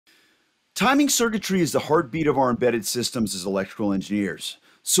Timing circuitry is the heartbeat of our embedded systems as electrical engineers.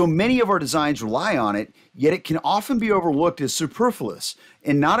 So many of our designs rely on it, yet it can often be overlooked as superfluous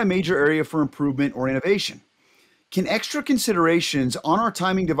and not a major area for improvement or innovation. Can extra considerations on our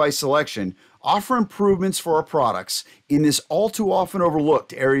timing device selection offer improvements for our products in this all too often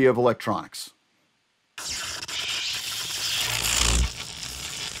overlooked area of electronics?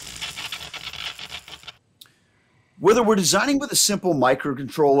 Whether we're designing with a simple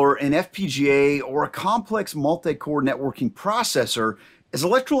microcontroller, an FPGA, or a complex multi-core networking processor, as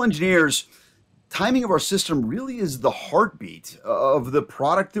electrical engineers, timing of our system really is the heartbeat of the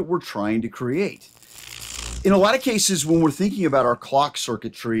product that we're trying to create. In a lot of cases, when we're thinking about our clock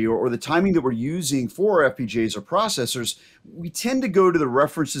circuitry or the timing that we're using for our FPGAs or processors, we tend to go to the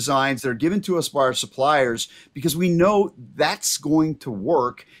reference designs that are given to us by our suppliers because we know that's going to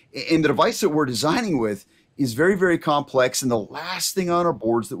work. And the device that we're designing with is very, very complex and the last thing on our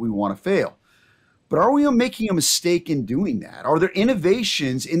boards that we want to fail. But are we making a mistake in doing that? Are there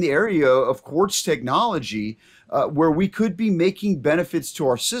innovations in the area of quartz technology where we could be making benefits to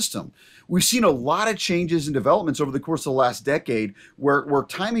our system? We've seen a lot of changes and developments over the course of the last decade where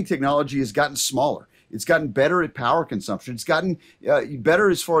timing technology has gotten smaller. It's gotten better at power consumption. It's gotten better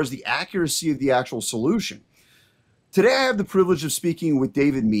as far as the accuracy of the actual solution. Today, I have the privilege of speaking with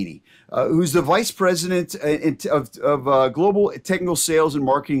David Meaney, who's the Vice President of Global Technical Sales and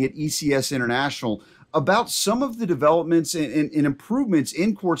Marketing at ECS International, about some of the developments and improvements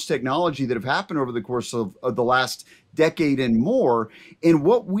in quartz technology that have happened over the course of the last decade and more, and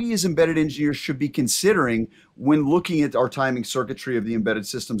what we as embedded engineers should be considering when looking at our timing circuitry of the embedded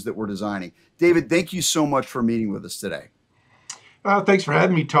systems that we're designing. David, thank you so much for meeting with us today. Thanks for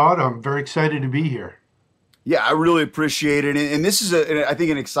having me, Todd. I'm very excited to be here. Yeah, I really appreciate it. And this is, I think,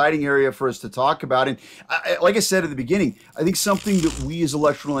 an exciting area for us to talk about. And like I said at the beginning, I think something that we as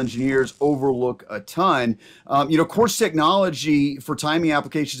electrical engineers overlook a ton. Quartz technology for timing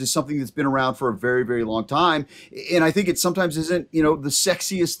applications is something that's been around for a very, very long time. And I think it sometimes isn't, the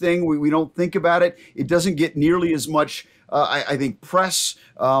sexiest thing. We don't think about it. It doesn't get nearly as much I think press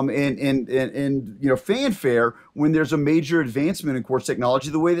and fanfare when there's a major advancement in quartz technology,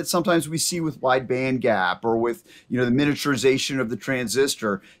 the way that sometimes we see with wide band gap or with the miniaturization of the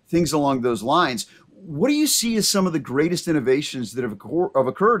transistor, things along those lines. What do you see as some of the greatest innovations that have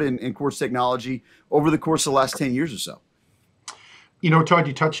occurred in quartz technology over the course of the last 10 years or so? Todd,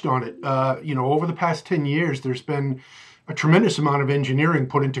 you touched on it. Over the past 10 years, there's been a tremendous amount of engineering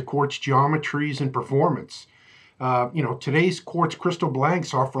put into quartz geometries and performance. Today's quartz crystal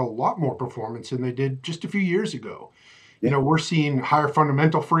blanks offer a lot more performance than they did just a few years ago. Yeah. We're seeing higher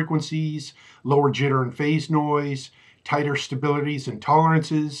fundamental frequencies, lower jitter and phase noise, tighter stabilities and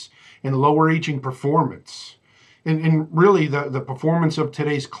tolerances, and lower aging performance. And really, the performance of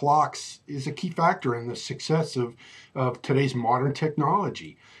today's clocks is a key factor in the success of today's modern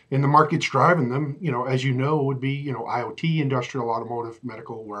technology. And the markets driving them, as you know, would be, IoT, industrial, automotive,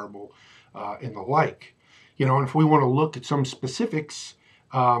 medical, wearable, and the like. And if we want to look at some specifics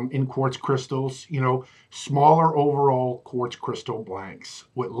in quartz crystals, smaller overall quartz crystal blanks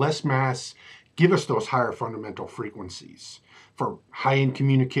with less mass give us those higher fundamental frequencies for high-end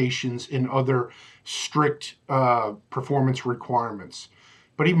communications and other strict performance requirements.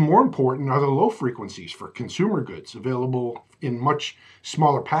 But even more important are the low frequencies for consumer goods available in much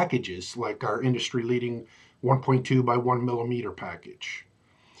smaller packages like our industry-leading 1.2 by 1 millimeter package.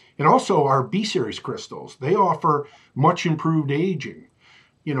 And also our B-series crystals, they offer much improved aging.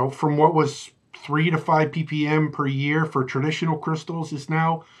 From what was 3 to 5 ppm per year for traditional crystals is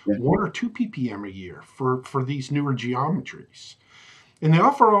now 1 or 2 ppm a year for these newer geometries. And they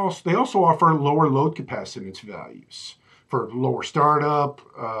also offer lower load capacitance values for lower startup,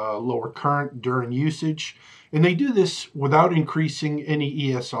 lower current during usage. And they do this without increasing any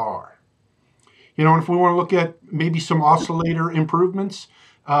ESR. And if we want to look at maybe some oscillator improvements,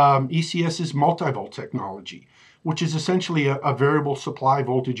 ECS's multi-volt technology, which is essentially a variable supply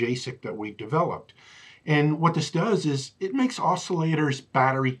voltage ASIC that we've developed. And what this does is it makes oscillators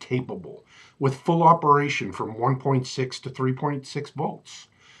battery capable with full operation from 1.6 to 3.6 volts.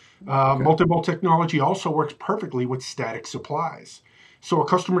 Multi-volt technology also works perfectly with static supplies. So a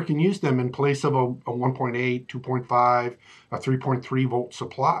customer can use them in place of a 1.8, 2.5, a 3.3 volt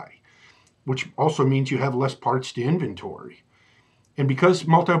supply, which also means you have less parts to inventory. And because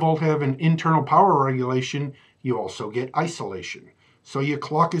multi-volt have an internal power regulation, you also get isolation. So your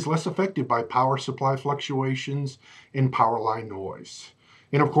clock is less affected by power supply fluctuations and power line noise.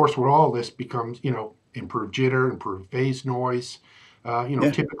 And of course, with all this becomes, improved jitter, improved phase noise.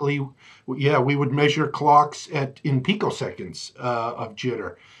 Typically, we would measure clocks in picoseconds of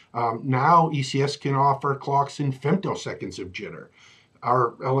jitter. Now ECS can offer clocks in femtoseconds of jitter.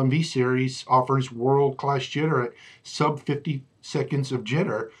 Our LMV series offers world-class jitter at sub 50 seconds of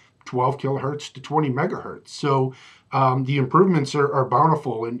jitter, 12 kilohertz to 20 megahertz. So the improvements are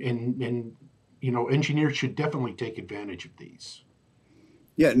bountiful, and engineers should definitely take advantage of these.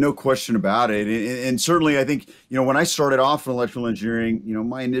 Yeah, no question about it. And certainly, I think, when I started off in electrical engineering,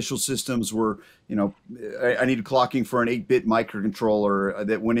 my initial systems were, I needed clocking for an 8-bit microcontroller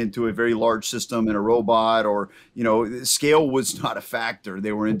that went into a very large system in a robot, or, scale was not a factor.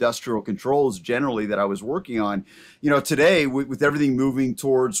 They were industrial controls generally that I was working on. Today, with everything moving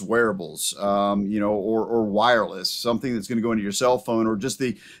towards wearables, or wireless, something that's going to go into your cell phone, or just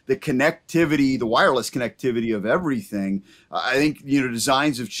the connectivity, the wireless connectivity of everything, I think,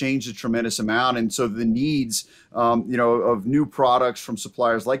 designs have changed a tremendous amount. And so the needs, of new products from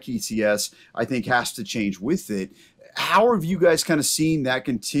suppliers like ECS, I think has to change with it. How have you guys kind of seen that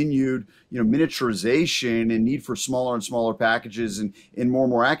continued, miniaturization and need for smaller and smaller packages and more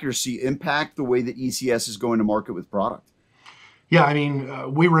and more accuracy impact the way that ECS is going to market with product? Yeah, I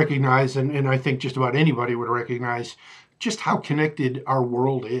mean, we recognize, and I think just about anybody would recognize just how connected our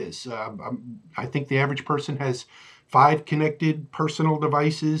world is. I think the average person has 5 connected personal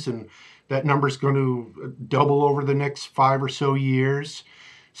devices, and that number is going to double over the next 5 or so years.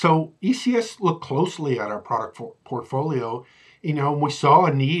 So ECS looked closely at our product portfolio. We saw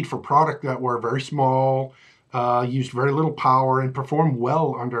a need for product that were very small, used very little power, and performed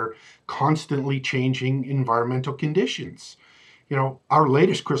well under constantly changing environmental conditions. Our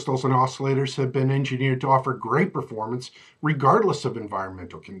latest crystals and oscillators have been engineered to offer great performance regardless of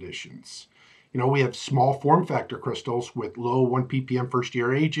environmental conditions. We have small form factor crystals with low 1 ppm first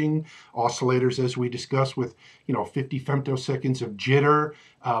year aging, oscillators, as we discussed, with 50 femtoseconds of jitter,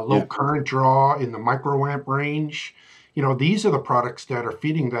 low current draw in the microamp range. These are the products that are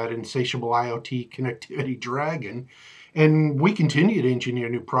feeding that insatiable IoT connectivity dragon. And we continue to engineer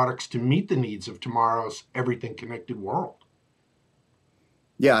new products to meet the needs of tomorrow's everything connected world.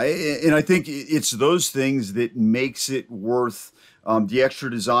 Yeah, and I think it's those things that makes it worth the extra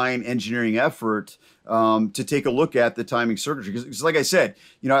design engineering effort to take a look at the timing circuitry. Because like I said,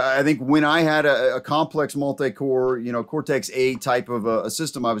 I think when I had a complex multi-core, Cortex A type of a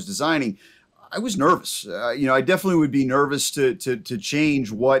system I was designing, I was nervous. I definitely would be nervous to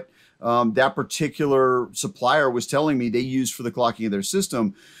change what that particular supplier was telling me they used for the clocking of their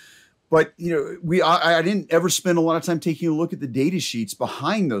system. But I didn't ever spend a lot of time taking a look at the data sheets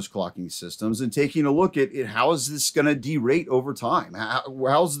behind those clocking systems and taking a look at how is this going to derate over time?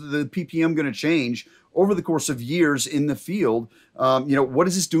 How's the PPM going to change over the course of years in the field? What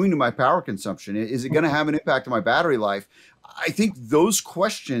is this doing to my power consumption? Is it going to have an impact on my battery life? I think those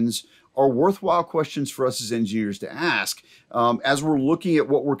questions are worthwhile questions for us as engineers to ask as we're looking at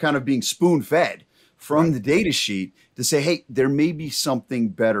what we're kind of being spoon-fed from the data sheet to say, hey, there may be something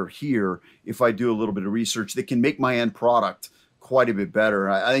better here if I do a little bit of research that can make my end product quite a bit better.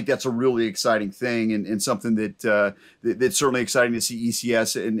 I think that's a really exciting thing, and something that's certainly exciting to see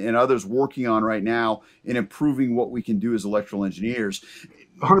ECS and others working on right now in improving what we can do as electrical engineers.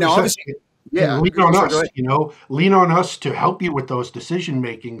 100%. Now, obviously, lean on us, lean on us to help you with those decision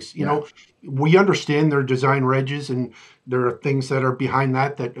makings. We understand there are design wedges and there are things that are behind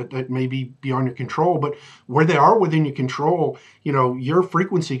that may be beyond your control, but where they are within your control, your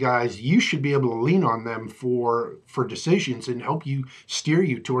frequency guys, you should be able to lean on them for decisions and help you steer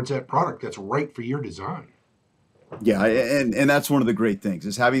you towards that product that's right for your design. Yeah, and that's one of the great things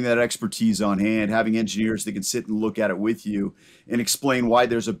is having that expertise on hand, having engineers that can sit and look at it with you and explain why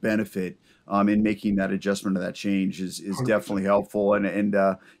there's a benefit in making that adjustment or that change is definitely helpful. And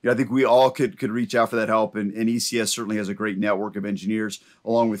I think we all could reach out for that help. And ECS certainly has a great network of engineers,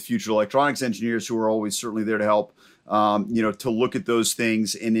 along with future electronics engineers who are always certainly there to help, to look at those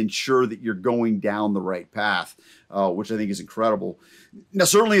things and ensure that you're going down the right path, which I think is incredible. Now,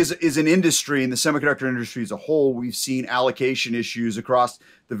 certainly as an industry, in the semiconductor industry as a whole, we've seen allocation issues across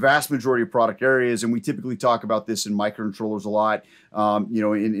the vast majority of product areas. And we typically talk about this in microcontrollers a lot,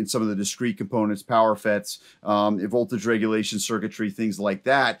 in some of the discrete components, power FETs, voltage regulation circuitry, things like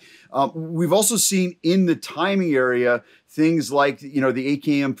that. We've also seen in the timing area things like, the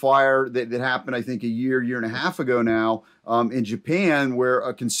AKM fire that happened, I think, a year and a half ago now in Japan, where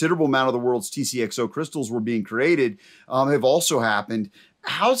a considerable amount of the world's TCXO crystals were being created, have also happened.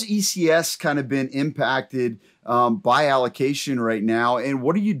 How's ECS kind of been impacted by allocation right now? And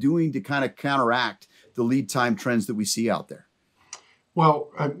what are you doing to kind of counteract the lead time trends that we see out there? Well,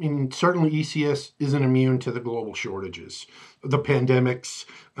 I mean, certainly ECS isn't immune to the global shortages, the pandemics,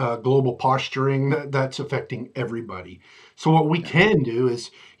 global posturing, that's affecting everybody. So what we can do is,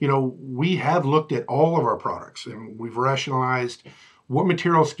 we have looked at all of our products and we've rationalized what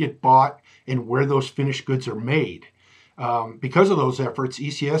materials get bought and where those finished goods are made. Because of those efforts,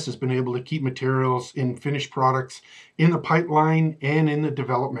 ECS has been able to keep materials in finished products in the pipeline and in the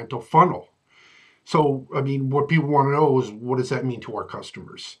developmental funnel. So, I mean, what people want to know is, what does that mean to our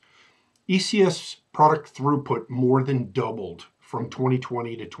customers? ECS product throughput more than doubled from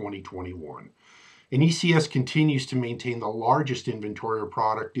 2020 to 2021. And ECS continues to maintain the largest inventory of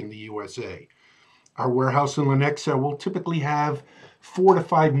product in the USA. Our warehouse in Lenexa will typically have $4 to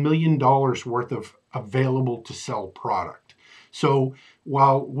 $5 million worth of available to sell product. So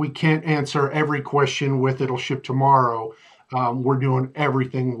while we can't answer every question with it'll ship tomorrow, we're doing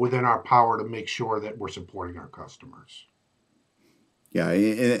everything within our power to make sure that we're supporting our customers. Yeah,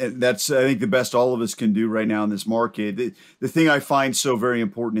 and that's, I think, the best all of us can do right now in this market. The thing I find so very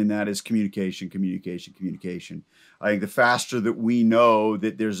important in that is communication, communication, communication. I think the faster that we know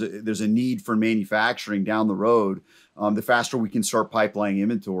that there's a need for manufacturing down the road, the faster we can start pipelining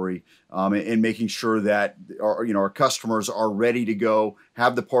inventory, and making sure that our customers are ready to go,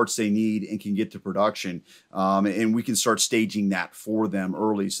 have the parts they need, and can get to production. And we can start staging that for them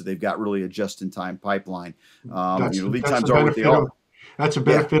early, so they've got really a just-in-time pipeline. Lead times are what they are. That's a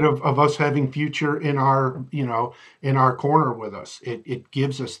benefit of us having Future in our corner with us. It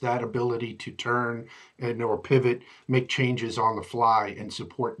gives us that ability to turn or pivot, make changes on the fly, and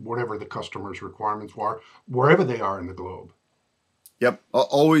support whatever the customer's requirements are, wherever they are in the globe. Yep,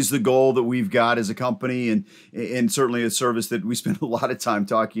 always the goal that we've got as a company, and certainly a service that we spend a lot of time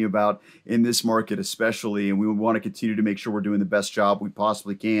talking about in this market, especially. And we want to continue to make sure we're doing the best job we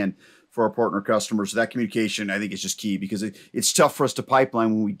possibly can for our partner customers. So that communication, I think, is just key, because it's tough for us to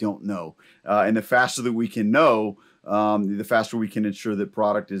pipeline when we don't know. And the faster that we can know, the faster we can ensure that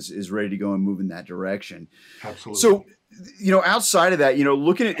product is ready to go and move in that direction. Absolutely. So, outside of that,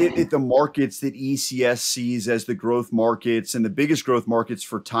 looking at the markets that ECS sees as the growth markets and the biggest growth markets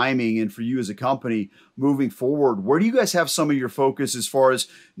for timing and for you as a company moving forward, where do you guys have some of your focus as far as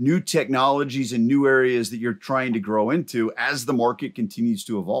new technologies and new areas that you're trying to grow into as the market continues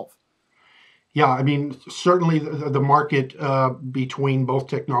to evolve? Yeah, I mean, certainly the market between both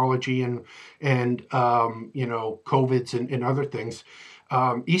technology and COVIDs and other things,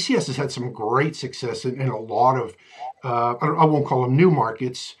 ECS has had some great success in a lot of I won't call them new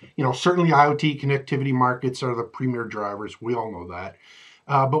markets. Certainly IoT connectivity markets are the premier drivers. We all know that.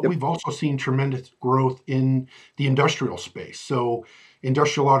 But we've also seen tremendous growth in the industrial space. So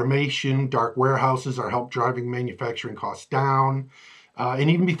industrial automation, dark warehouses are help driving manufacturing costs down.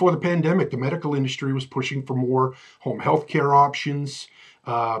 And even before the pandemic, the medical industry was pushing for more home healthcare options,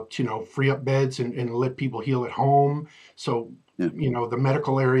 to free up beds and let people heal at home. So, the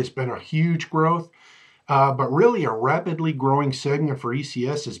medical area has been a huge growth. But really a rapidly growing segment for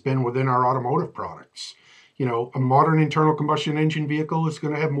ECS has been within our automotive products. A modern internal combustion engine vehicle is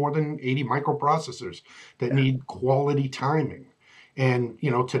going to have more than 80 microprocessors that need quality timing. And,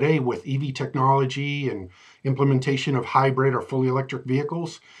 today with EV technology and implementation of hybrid or fully electric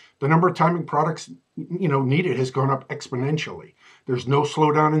vehicles, the number of timing products, needed has gone up exponentially. There's no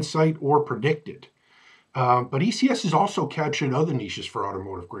slowdown in sight or predicted. But ECS has also captured other niches for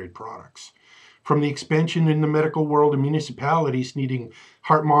automotive grade products. From the expansion in the medical world and municipalities needing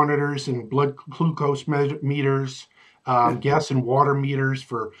heart monitors and blood glucose meters, gas and water meters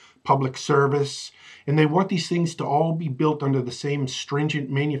for public service. And they want these things to all be built under the same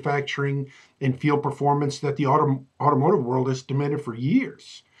stringent manufacturing and field performance that the automotive world has demanded for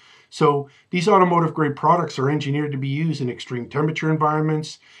years. So these automotive grade products are engineered to be used in extreme temperature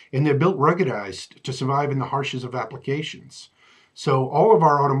environments, and they're built ruggedized to survive in the harshest of applications. So all of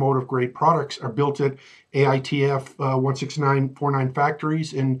our automotive grade products are built at AITF 16949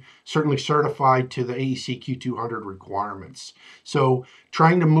 factories and certainly certified to the AEC Q200 requirements. So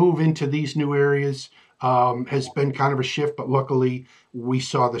trying to move into these new areas has been kind of a shift, but luckily we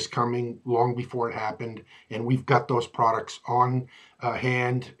saw this coming long before it happened, and we've got those products on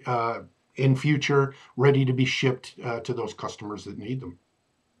hand in Future, ready to be shipped to those customers that need them.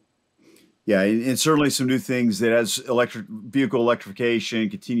 Yeah, and certainly some new things that as electric vehicle electrification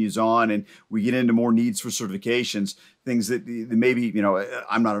continues on and we get into more needs for certifications, things that maybe,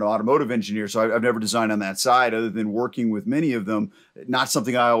 I'm not an automotive engineer, so I've never designed on that side other than working with many of them. Not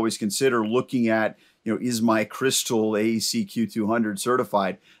something I always consider looking at, is my crystal AEC Q200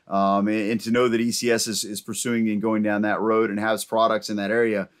 certified? And to know that ECS is pursuing and going down that road and has products in that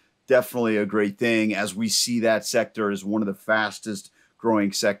area, definitely a great thing as we see that sector as one of the fastest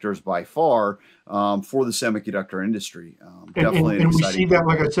growing sectors by far for the semiconductor industry. And, Definitely an and we see exciting. that,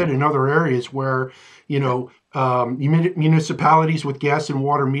 like I said, in other areas where, municipalities with gas and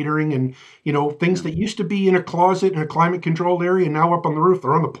water metering and, things that used to be in a closet in a climate controlled area, now up on the roof,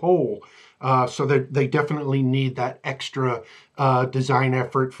 they're on the pole. So that they definitely need that extra design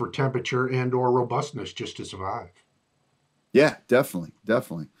effort for temperature and or robustness just to survive. Yeah, definitely,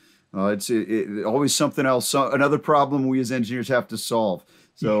 definitely. It's always something else, another problem we as engineers have to solve.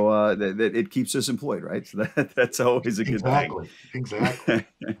 So that it keeps us employed, right? So that's always a good thing. Exactly.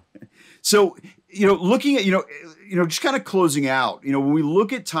 So, looking at, just kind of closing out, when we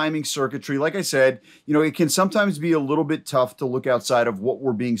look at timing circuitry, like I said, it can sometimes be a little bit tough to look outside of what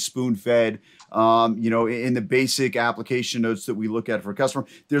we're being spoon fed, in the basic application notes that we look at for a customer.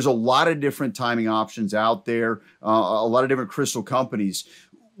 There's a lot of different timing options out there, a lot of different crystal companies.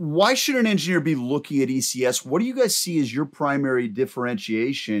 Why should an engineer be looking at ECS? What do you guys see as your primary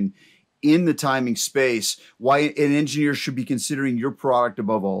differentiation in the timing space? Why an engineer should be considering your product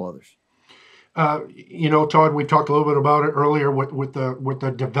above all others? Todd, we talked a little bit about it earlier with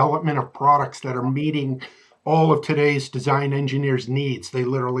the development of products that are meeting all of today's design engineers' needs. They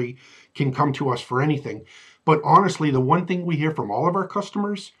literally can come to us for anything. But honestly, the one thing we hear from all of our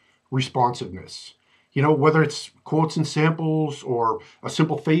customers, responsiveness. Whether it's quotes and samples or a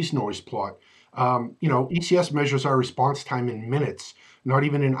simple phase noise plot, ECS measures our response time in minutes, not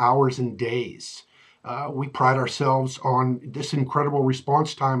even in hours and days. We pride ourselves on this incredible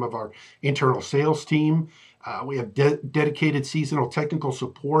response time of our internal sales team. We have dedicated seasonal technical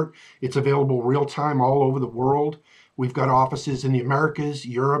support. It's available real time all over the world. We've got offices in the Americas,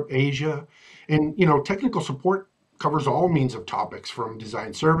 Europe, Asia, and technical support covers all means of topics from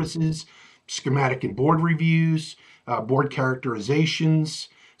design services, schematic and board reviews, board characterizations,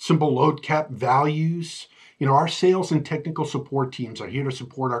 simple load cap values. Our sales and technical support teams are here to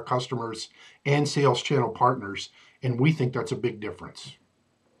support our customers and sales channel partners, and we think that's a big difference.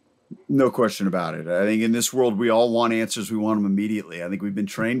 No question about it. I think in this world, we all want answers. We want them immediately. I think we've been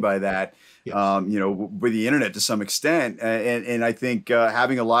trained by that, Yes. With the internet to some extent. And I think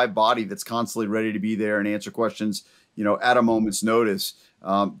having a live body that's constantly ready to be there and answer questions, at a moment's notice,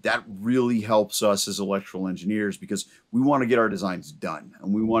 that really helps us as electrical engineers because we want to get our designs done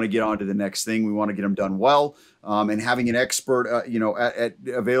and we want to get on to the next thing. We want to get them done well. And having an expert,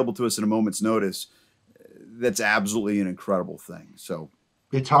 available to us at a moment's notice, that's absolutely an incredible thing. So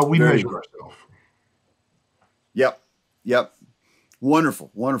it's how we measure ourselves. Yep. Wonderful.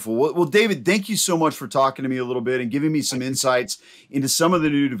 Well, David, thank you so much for talking to me a little bit and giving me some insights into some of the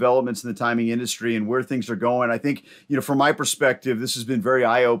new developments in the timing industry and where things are going. I think, from my perspective, this has been very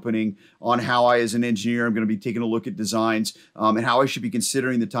eye-opening on how I, as an engineer, I'm going to be taking a look at designs and how I should be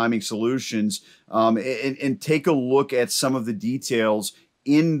considering the timing solutions and take a look at some of the details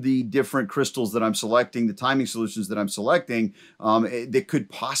in the different crystals that I'm selecting, the timing solutions that I'm selecting that could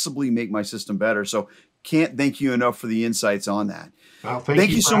possibly make my system better. So can't thank you enough for the insights on that. Well, thank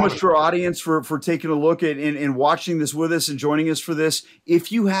you so much to our audience for taking a look at and watching this with us and joining us for this.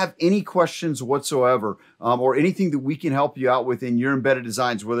 If you have any questions whatsoever or anything that we can help you out with in your embedded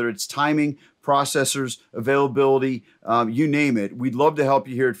designs, whether it's timing, processors, availability, you name it, we'd love to help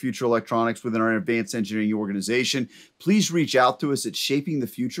you here at Future Electronics within our advanced engineering organization. Please reach out to us at Shaping the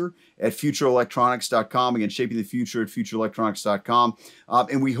Future at futureelectronics.com. Again, Shaping the Future at futureelectronics.com.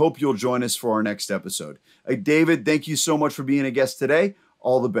 And we hope you'll join us for our next episode. David, thank you so much for being a guest today.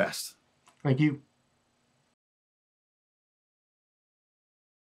 All the best. Thank you.